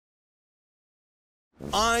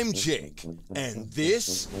I'm Jake, and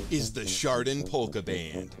this is the Chardon Polka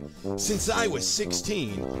Band. Since I was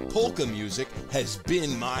 16, polka music has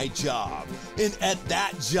been my job. And at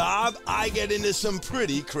that job, I get into some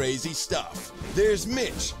pretty crazy stuff. There's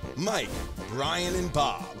Mitch, Mike, Brian, and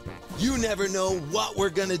Bob. You never know what we're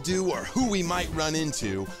gonna do or who we might run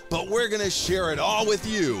into, but we're gonna share it all with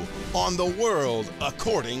you on The World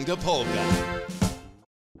According to Polka.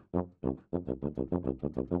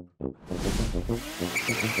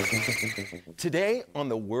 Today on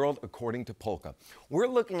The World According to Polka, we're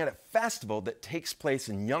looking at a festival that takes place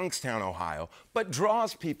in Youngstown, Ohio, but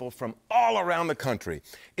draws people from all around the country.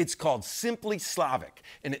 It's called Simply Slavic,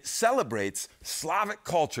 and it celebrates Slavic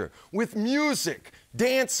culture with music,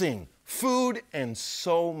 dancing, food, and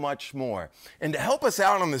so much more. And to help us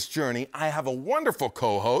out on this journey, I have a wonderful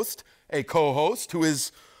co-host who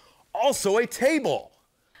is also a table.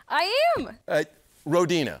 I am.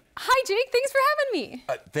 Rodina. Hi, Jake. Thanks for having me.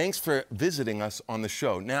 Thanks for visiting us on the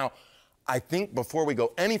show. Now, I think before we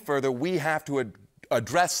go any further, we have to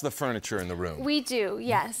address the furniture in the room. We do,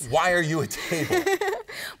 yes. Why are you a table?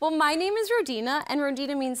 Well, my name is Rodina, and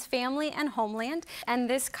Rodina means family and homeland. And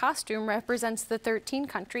this costume represents the 13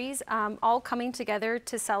 countries, all coming together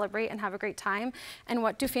to celebrate and have a great time. And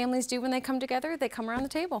what do families do when they come together? They come around the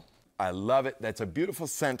table. I love it. That's a beautiful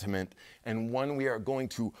sentiment, and one we are going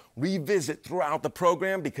to revisit throughout the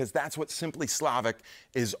program because that's what Simply Slavic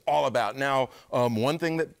is all about. Now, one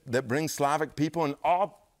thing that brings Slavic people and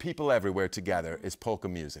all people everywhere together is polka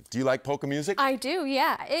music. Do you like polka music? I do,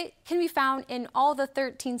 yeah. It can be found in all the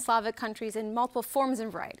 13 Slavic countries in multiple forms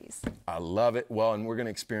and varieties. I love it. Well, and we're going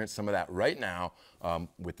to experience some of that right now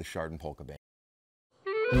with the Chardon Polka Band.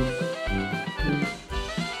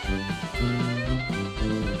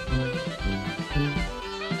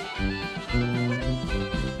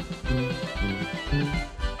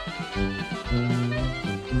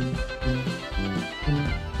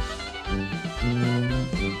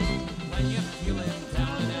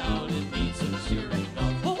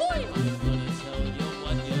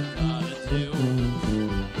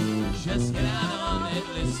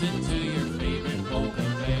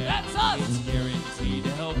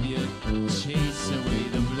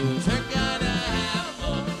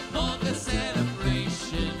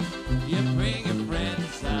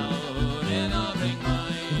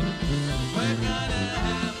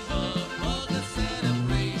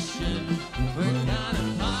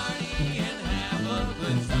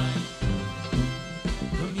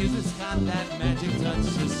 That magic touch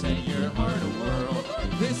to set your heart a whirl.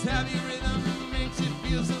 This happy rhythm makes you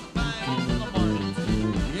feel so fine all in the morning.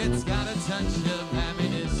 It's got a touch of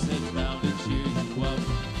happiness that's bound to cheer you up.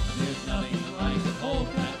 There's nothing like a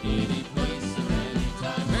polka any place or any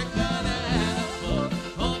time. We're gonna have a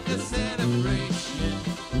polka celebration.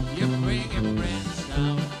 You bring your friends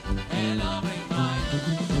down and I'll bring mine.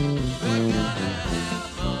 We're gonna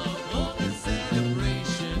have a polka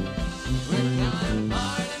celebration. We're gonna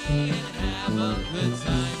party and have a good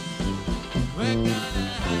time. We're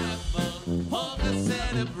gonna have a polka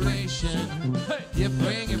celebration. You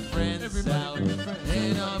bring your friends out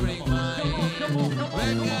and I'll bring mine.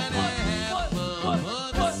 We're gonna have a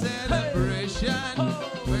polka celebration.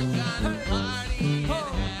 We're gonna party and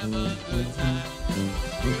have a good time.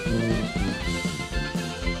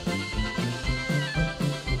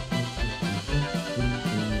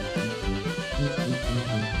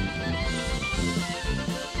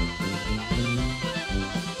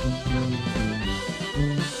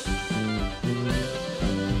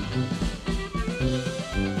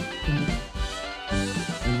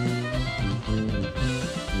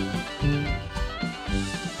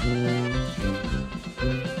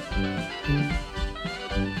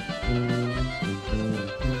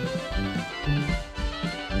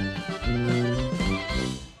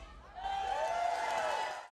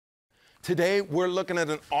 Today, we're looking at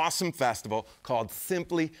an awesome festival called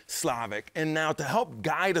Simply Slavic. And now to help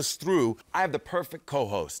guide us through, I have the perfect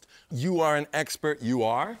co-host. You are an expert. You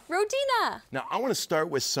are? Rodina. Now, I want to start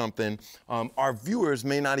with something. Our viewers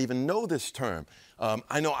may not even know this term.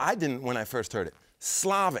 I know I didn't when I first heard it.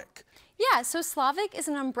 Slavic. Yeah, so Slavic is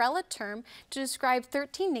an umbrella term to describe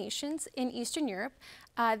 13 nations in Eastern Europe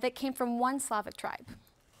that came from one Slavic tribe.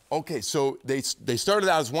 Okay, so they started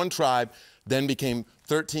out as one tribe, then became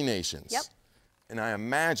 13 nations. Yep. And I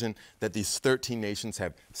imagine that these 13 nations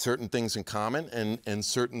have certain things in common and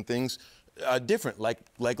certain things different, like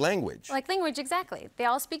language. Like language, exactly. They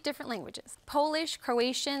all speak different languages. Polish,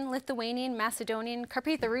 Croatian, Lithuanian, Macedonian,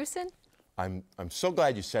 Carpatho-Russian. I'm so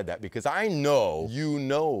glad you said that because I know you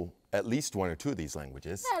know at least one or two of these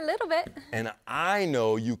languages. Yeah, a little bit. And I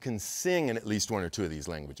know you can sing in at least one or two of these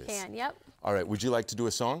languages. Can, yep. All right, would you like to do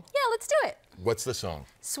a song? Yeah, let's do it. What's the song?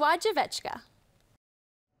 Swadzieweczka.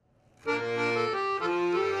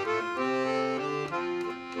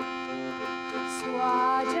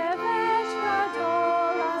 Swadzieweczka do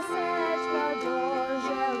laseczka, do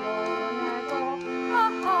zielonego,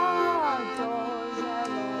 aha, do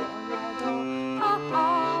zielonego, aha,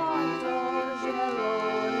 do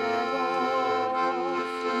zielonego.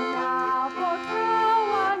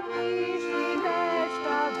 Napotkała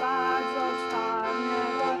liśniczka bardzo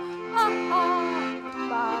czarnego, aha,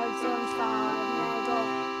 bardzo czarnego,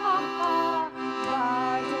 aha,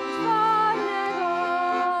 bardzo czarnego.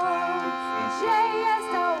 Gdzie jest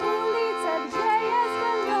ta ulica, gdzie jest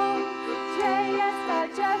ten dom, gdzie jest ta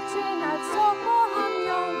dziewczyna, co kocham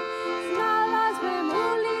ją? Znalazłem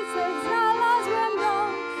ulicę, znalazłem dom,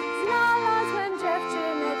 znalazłem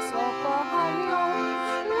dziewczynę, co kocham ją.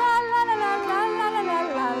 La la la la la la la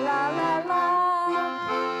la la la la.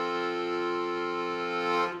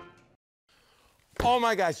 Oh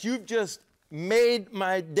my gosh, you've just made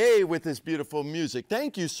my day with this beautiful music.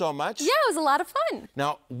 Thank you so much. Yeah, it was a lot of fun.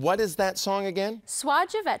 Now, what is that song again?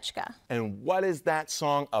 Swadzieweczka. And what is that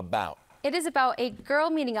song about? It is about a girl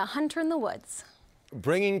meeting a hunter in the woods.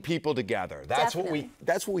 Bringing people together. That's Definitely.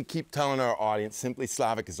 what we keep telling our audience. Simply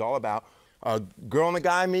Slavic is all about. A girl and a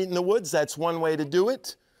guy meet in the woods. That's one way to do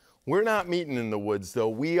it. We're not meeting in the woods, though.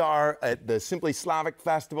 We are at the Simply Slavic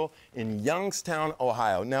Festival in Youngstown,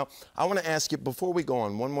 Ohio. Now, I want to ask you, before we go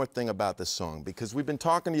on, one more thing about this song, because we've been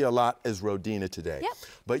talking to you a lot as Rodina today. Yep.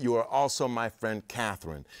 But you are also my friend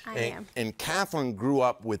Catherine. I am. And Catherine grew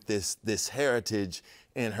up with this heritage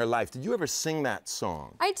in her life. Did you ever sing that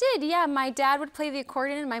song? I did, yeah. My dad would play the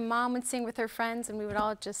accordion and my mom would sing with her friends and we would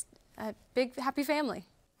all just, a big happy family.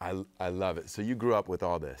 I love it. So you grew up with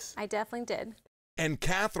all this. I definitely did. And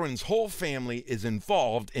Catherine's whole family is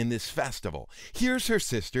involved in this festival. Here's her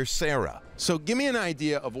sister, Sarah. So give me an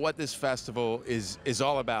idea of what this festival is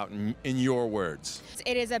all about in your words.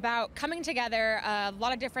 It is about coming together, a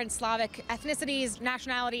lot of different Slavic ethnicities,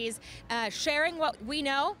 nationalities, sharing what we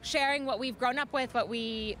know, sharing what we've grown up with, what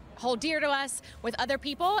we hold dear to us with other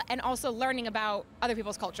people, and also learning about other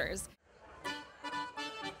people's cultures.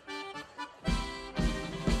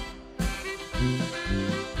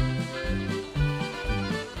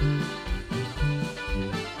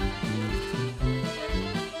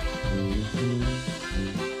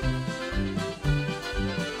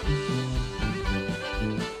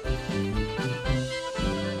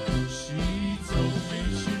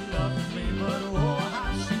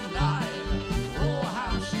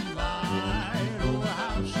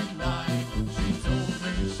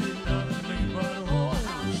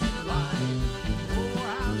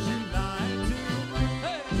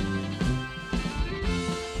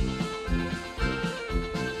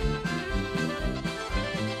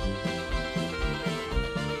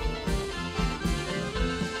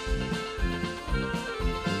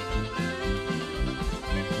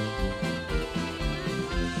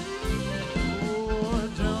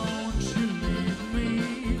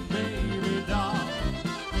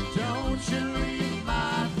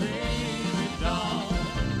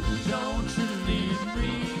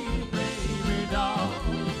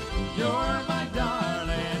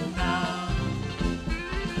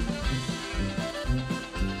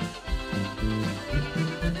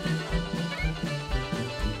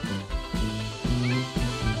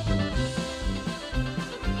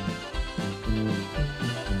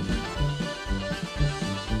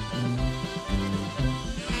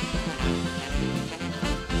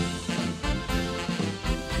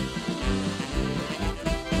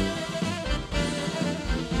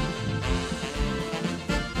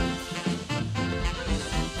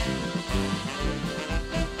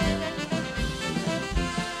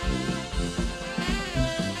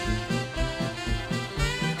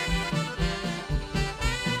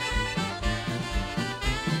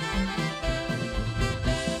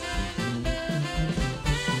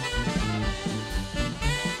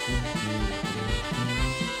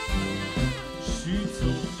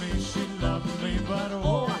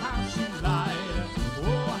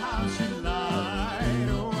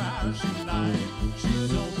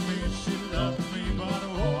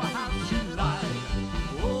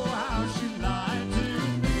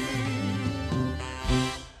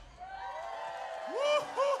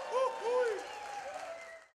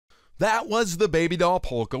 That was the Baby Doll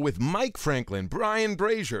Polka with Mike Franklin, Brian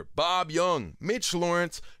Brazier, Bob Young, Mitch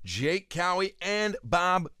Lawrence, Jake Cowie, and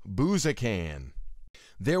Bob Boozacan.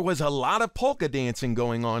 There was a lot of polka dancing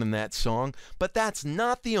going on in that song, but that's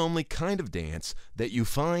not the only kind of dance that you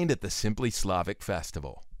find at the Simply Slavic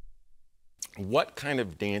Festival. What kind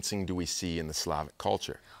of dancing do we see in the Slavic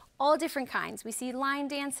culture? All different kinds. We see line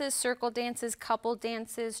dances, circle dances, couple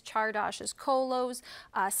dances, czardashes, kolos,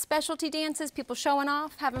 specialty dances, people showing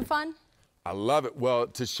off, having fun. I love it. Well,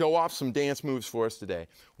 to show off some dance moves for us today,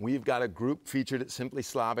 we've got a group featured at Simply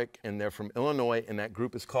Slavic, and they're from Illinois, and that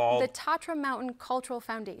group is called? The Tatra Mountain Cultural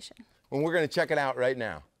Foundation. Well, we're going to check it out right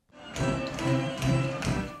now.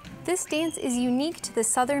 This dance is unique to the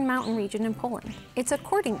southern mountain region in Poland. It's a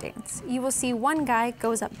courting dance. You will see one guy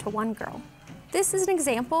goes up to one girl. This is an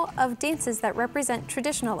example of dances that represent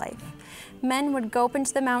traditional life. Men would go up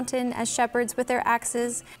into the mountain as shepherds with their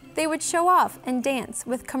axes. They would show off and dance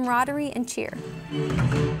with camaraderie and cheer.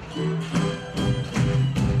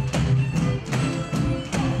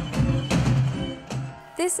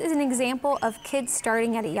 This is an example of kids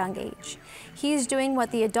starting at a young age. He is doing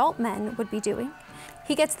what the adult men would be doing.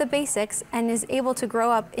 He gets the basics and is able to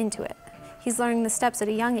grow up into it. He's learning the steps at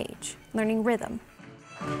a young age, learning rhythm.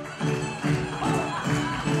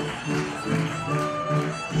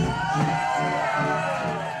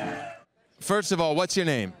 First of all, what's your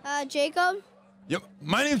name? Jacob. Yep,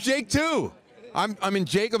 my name's Jake too. I mean,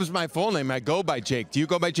 Jacob's my full name. I go by Jake. Do you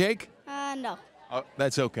go by Jake? No. Oh,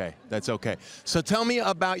 that's okay. That's okay. So tell me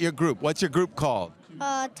about your group. What's your group called?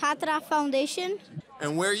 Tatra Foundation.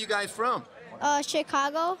 And where are you guys from?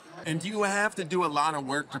 Chicago. And do you have to do a lot of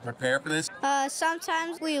work to prepare for this?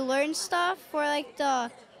 Sometimes we learn stuff for like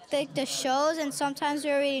the shows, and sometimes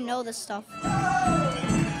we already know the stuff.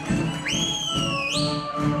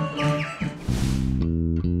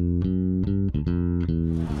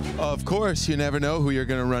 Of course, you never know who you're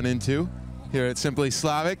going to run into here at Simply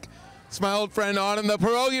Slavic. It's my old friend Autumn, the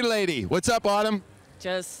pierogi lady. What's up, Autumn?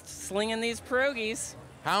 Just slinging these pierogies.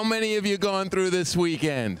 How many have you gone through this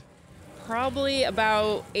weekend? Probably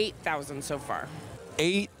about 8,000 so far.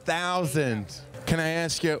 8,000. Can I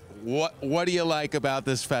ask you, what do you like about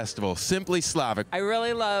this festival? Simply Slavic. I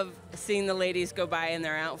really love seeing the ladies go by in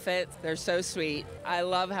their outfits. They're so sweet. I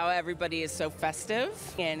love how everybody is so festive,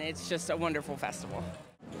 and it's just a wonderful festival.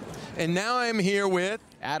 And now I'm here with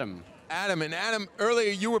Adam. Adam. And Adam,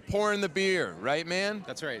 earlier you were pouring the beer, right, man?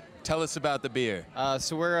 That's right. Tell us about the beer.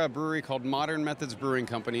 So we're a brewery called Modern Methods Brewing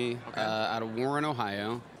Company out of Warren,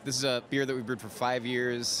 Ohio. This is a beer that we brewed for 5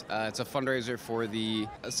 years. It's a fundraiser for the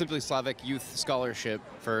Simply Slavic Youth Scholarship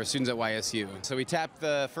for students at YSU. So we tapped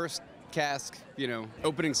the first cask,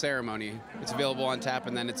 opening ceremony. It's available on tap,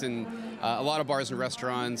 and then it's in a lot of bars and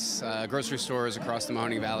restaurants, grocery stores across the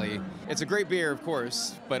Mahoning Valley. It's a great beer, of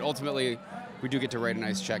course, but ultimately we do get to write a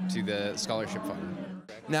nice check to the scholarship fund.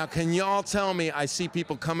 Now, can y'all tell me, I see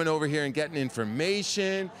people coming over here and getting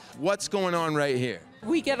information. What's going on right here?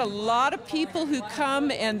 We get a lot of people who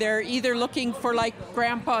come, and they're either looking for like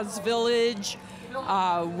Grandpa's village,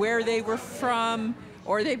 where they were from,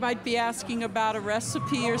 or they might be asking about a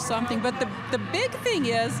recipe or something. But the big thing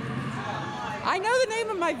is, I know the name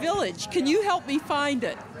of my village. Can you help me find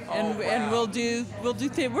it? And we'll do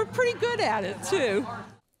things. We're pretty good at it too.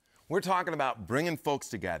 We're talking about bringing folks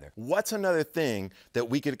together. What's another thing that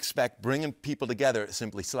we could expect bringing people together at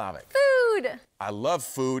Simply Slavic? Food! I love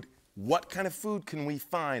food. What kind of food can we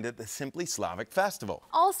find at the Simply Slavic Festival?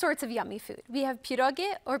 All sorts of yummy food. We have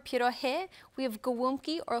pierogi or pierogi, we have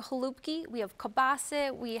gołąbki or chalupki, we have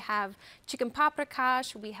kiełbasy, we have chicken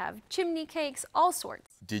paprikash, we have chimney cakes, all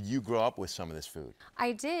sorts. Did you grow up with some of this food?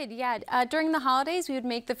 I did, yeah. During the holidays, we would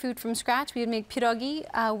make the food from scratch. We would make pierogi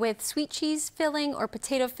with sweet cheese filling or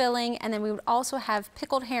potato filling, and then we would also have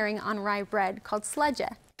pickled herring on rye bread called sledge.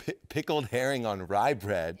 Pickled herring on rye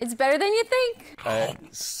bread. It's better than you think.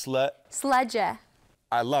 Sledge.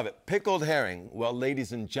 I love it. Pickled herring. Well,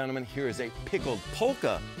 ladies and gentlemen, here is a pickled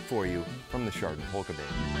polka for you from the Chardon Polka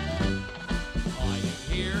Band. Hiding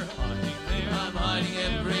here, hiding there, I'm hiding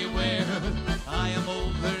everywhere. I am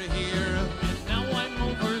over here, and now I'm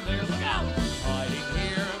over there. Look out! Hiding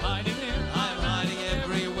here, hiding there, I'm hiding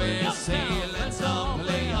everywhere. Say, let's all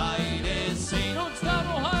play hide and seek. Don't stop,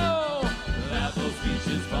 Ohio! Apples,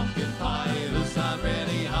 peaches, pumpkin pie, who's not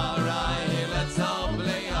ready? All right, let's all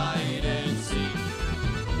play hide and seek.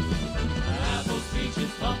 Apples,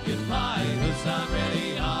 peaches, pumpkin pie, who's not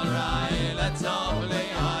ready? All right, let's all play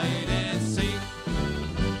hide and seek.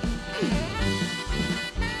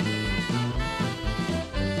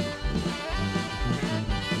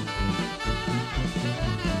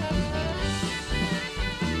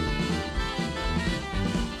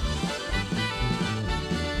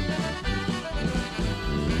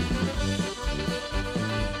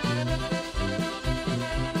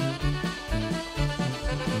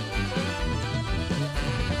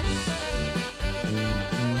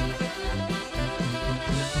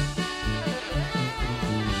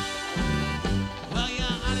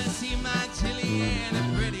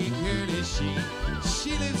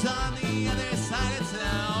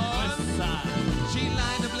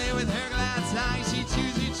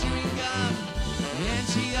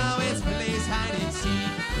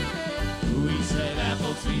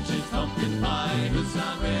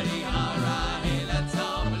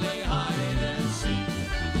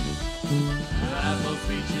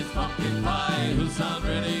 the sun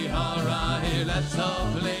ready, alright, let's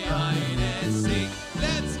all play hide and seek.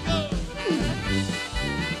 Let's go!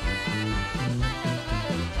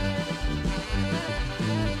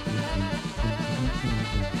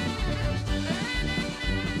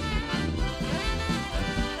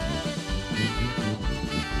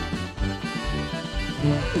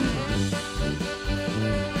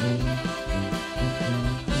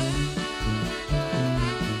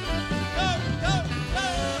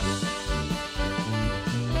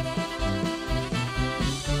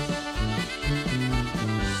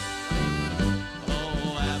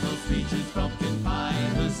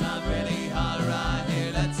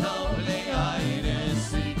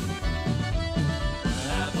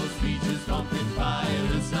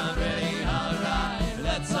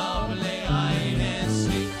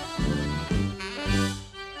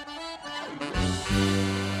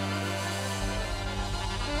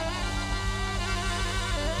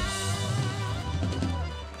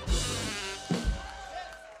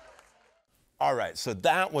 All right, so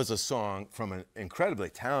that was a song from an incredibly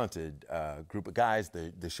talented group of guys,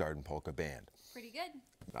 the Chardon Polka Band. Pretty good.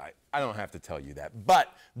 I don't have to tell you that,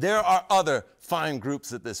 but there are other fine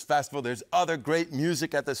groups at this festival. There's other great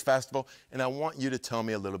music at this festival, and I want you to tell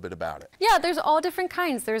me a little bit about it. Yeah, there's all different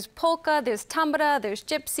kinds. There's polka, there's tambura, there's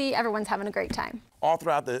gypsy. Everyone's having a great time. All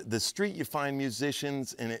throughout the street, you find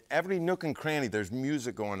musicians, and at every nook and cranny, there's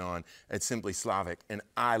music going on at Simply Slavic, and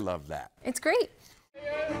I love that. It's great.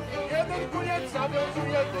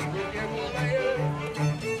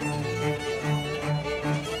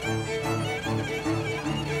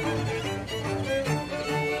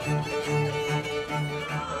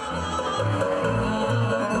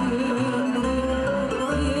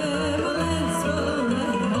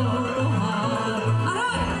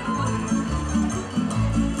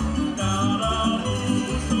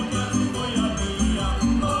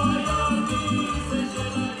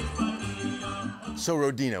 So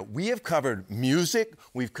Rodina, we have covered music,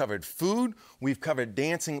 we've covered food, we've covered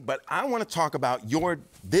dancing, but I want to talk about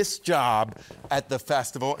this job at the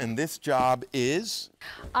festival, and this job is?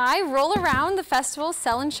 I roll around the festival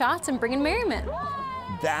selling shots and bringing merriment.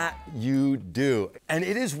 That you do. And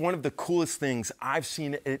it is one of the coolest things I've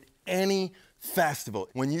seen at any festival.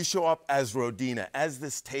 When you show up as Rodina, as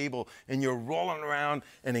this table, and you're rolling around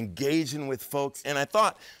and engaging with folks. And I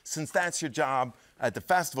thought, since that's your job at the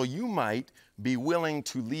festival, you might be willing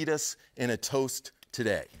to lead us in a toast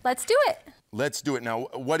today. Let's do it. Let's do it. Now,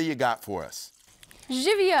 what do you got for us?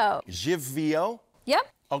 Živio. Živio? Yep.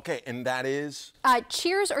 Okay, and that is?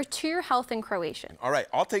 Cheers or to your health in Croatian. All right,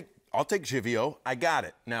 I'll take Živio. I got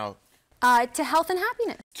it. Now, to health and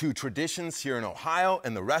happiness. to traditions here in Ohio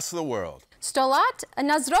and the rest of the world. Stolat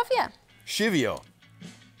na zdrowie. Živio.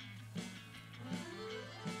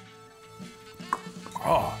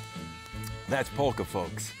 Oh, that's polka,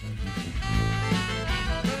 folks.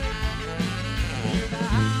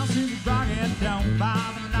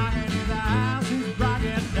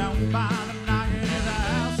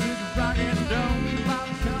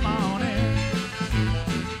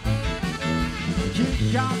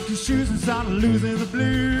 Kick off your shoes and start losing the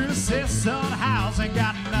blues. Sits on the house and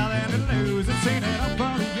got nothing to lose. It's ain't it up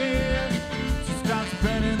for the years. She starts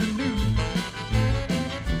spreading the news.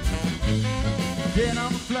 Get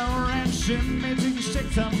on the floor and shimmy till you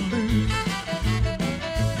shake some loose.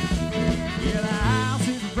 Yeah, the house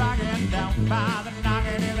is rocking down by the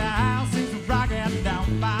knocking. Yeah, the house is rocking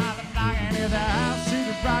down by the knocking. Yeah, the house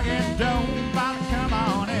is rocking down by the come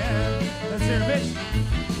on in. Let's hear it, bitch.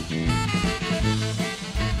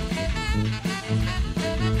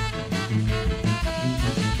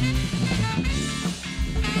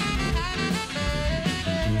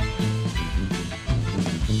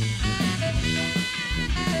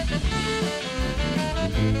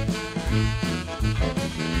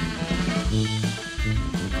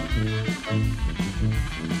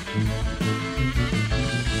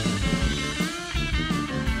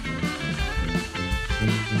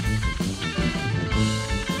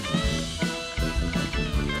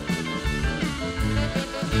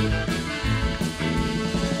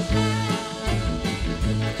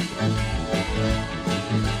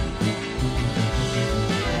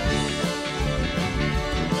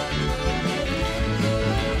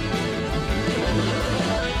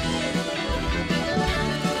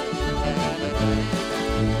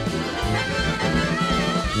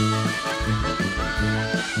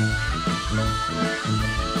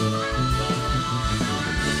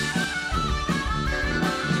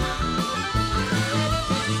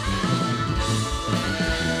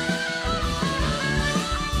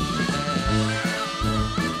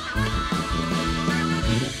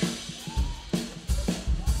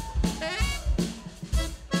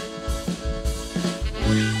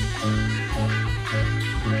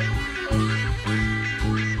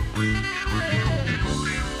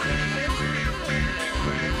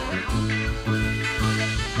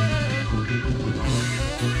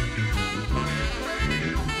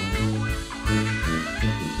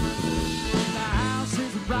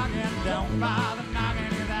 by the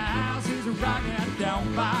knocking in the house is rocking.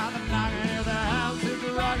 Down by the knocking in the house is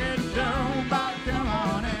rocking. Down by the come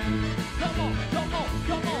on in. Come on, come on,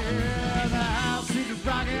 come on. Yeah, the house is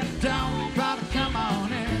rocking. Down by the come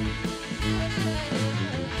on in.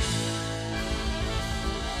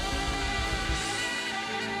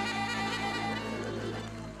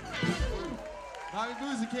 Bobby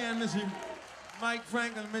Boozy can't miss you. Mike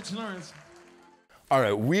Franklin and Mitch Lawrence. All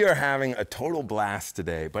right, we are having a total blast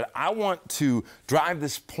today, but I want to drive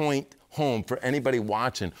this point home for anybody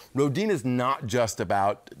watching. Rodina's not just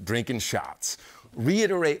about drinking shots.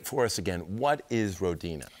 Reiterate for us again, what is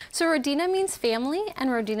Rodina? So Rodina means family, and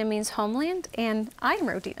Rodina means homeland, and I'm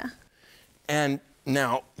Rodina. And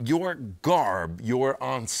now, your garb, your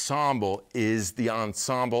ensemble is the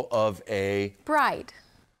ensemble of a Bride.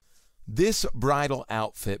 This bridal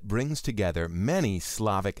outfit brings together many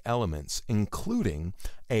Slavic elements, including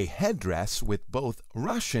a headdress with both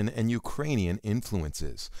Russian and Ukrainian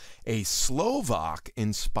influences, a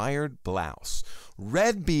Slovak-inspired blouse,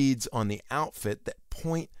 red beads on the outfit that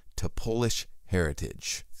point to Polish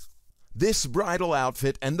heritage. This bridal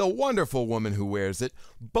outfit and the wonderful woman who wears it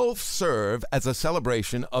both serve as a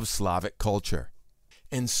celebration of Slavic culture.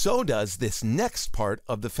 And so does this next part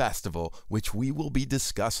of the festival, which we will be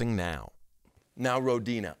discussing now. Now,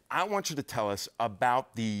 Rodina, I want you to tell us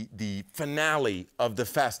about the finale of the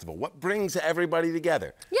festival. What brings everybody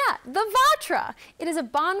together? Yeah, the Vatra. It is a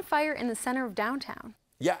bonfire in the center of downtown.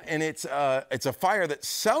 Yeah, and it's a fire that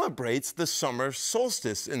celebrates the summer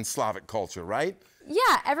solstice in Slavic culture, right?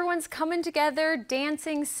 Yeah, everyone's coming together,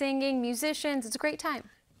 dancing, singing, musicians. It's a great time.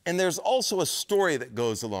 And there's also a story that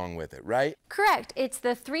goes along with it, right? Correct. It's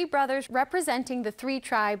the three brothers representing the three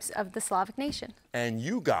tribes of the Slavic nation. And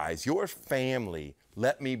you guys, your family,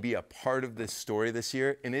 let me be a part of this story this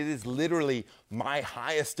year, and it is literally my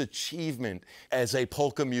highest achievement as a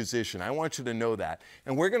polka musician. I want you to know that.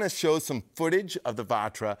 And we're going to show some footage of the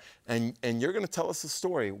Vatra, and you're going to tell us the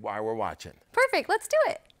story while we're watching. Perfect. Let's do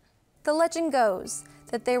it. The legend goes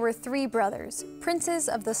that there were three brothers, princes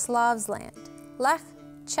of the Slavs' land, Lech,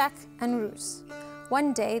 Czech, and Rus.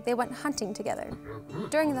 One day, they went hunting together.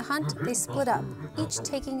 During the hunt, they split up, each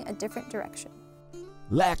taking a different direction.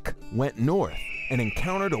 Lech went north and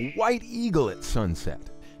encountered a white eagle at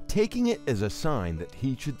sunset, taking it as a sign that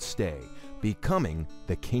he should stay, becoming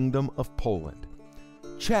the Kingdom of Poland.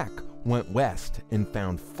 Czech went west and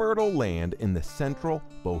found fertile land in the central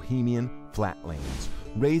Bohemian flatlands,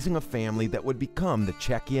 raising a family that would become the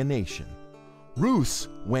Czechia nation. Rus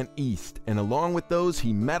went east, and along with those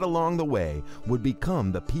he met along the way, would become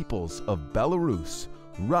the peoples of Belarus,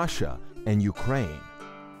 Russia, and Ukraine.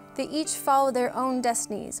 They each followed their own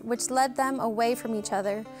destinies, which led them away from each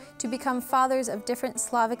other to become fathers of different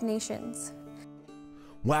Slavic nations.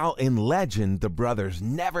 While in legend the brothers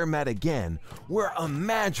never met again, we're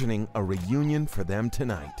imagining a reunion for them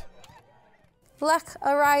tonight. Lech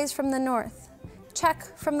arise from the north,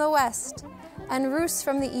 Czech from the west, and Rus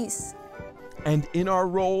from the east. And in our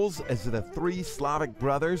roles as the three Slavic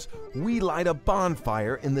brothers, we light a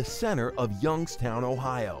bonfire in the center of Youngstown,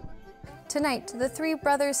 Ohio. Tonight, the three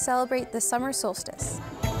brothers celebrate the summer solstice.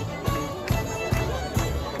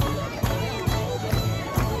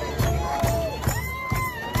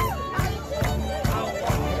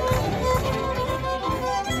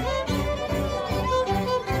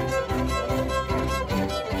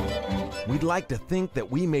 We'd like to think that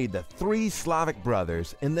we made the three Slavic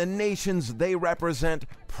brothers and the nations they represent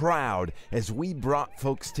proud as we brought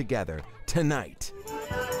folks together tonight.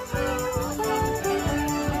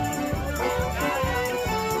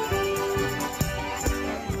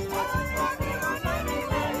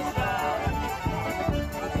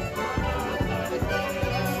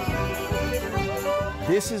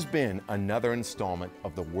 This has been another installment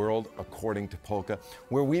of The World According to Polka,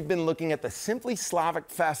 where we've been looking at the Simply Slavic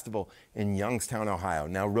Festival in Youngstown, Ohio.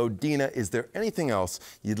 Now, Rodina, is there anything else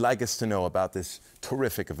you'd like us to know about this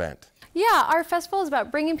terrific event? Yeah, our festival is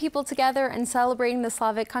about bringing people together and celebrating the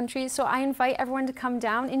Slavic countries, so I invite everyone to come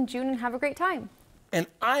down in June and have a great time. And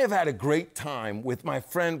I have had a great time with my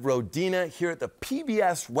friend Rodina here at the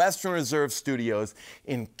PBS Western Reserve Studios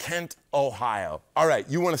in Kent, Ohio. All right,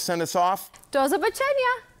 you want to send us off? Do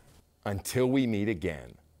zobaczenia! Until we meet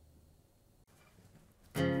again.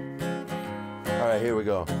 All right, here we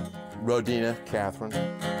go. Rodina, Catherine.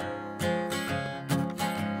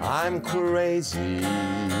 I'm crazy.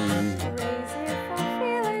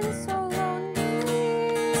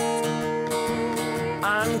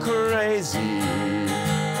 I'm crazy.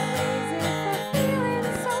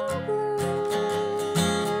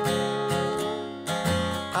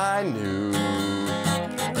 I knew. You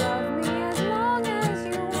love me as long as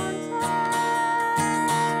you wanted.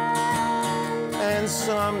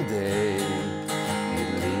 someday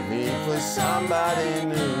you'd leave me for somebody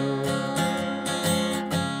new.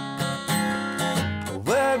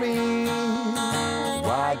 Worry,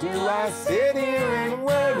 why do I sit here and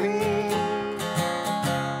worry?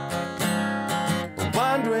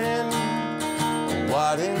 Wondering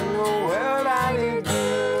what in the world I did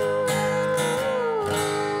do.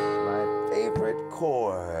 My favorite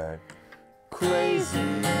chord,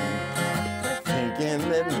 crazy, thinking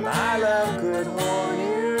that my love could hold you.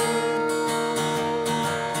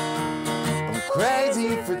 I'm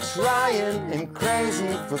crazy for trying and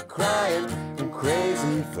crazy for crying and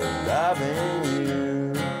crazy for loving you.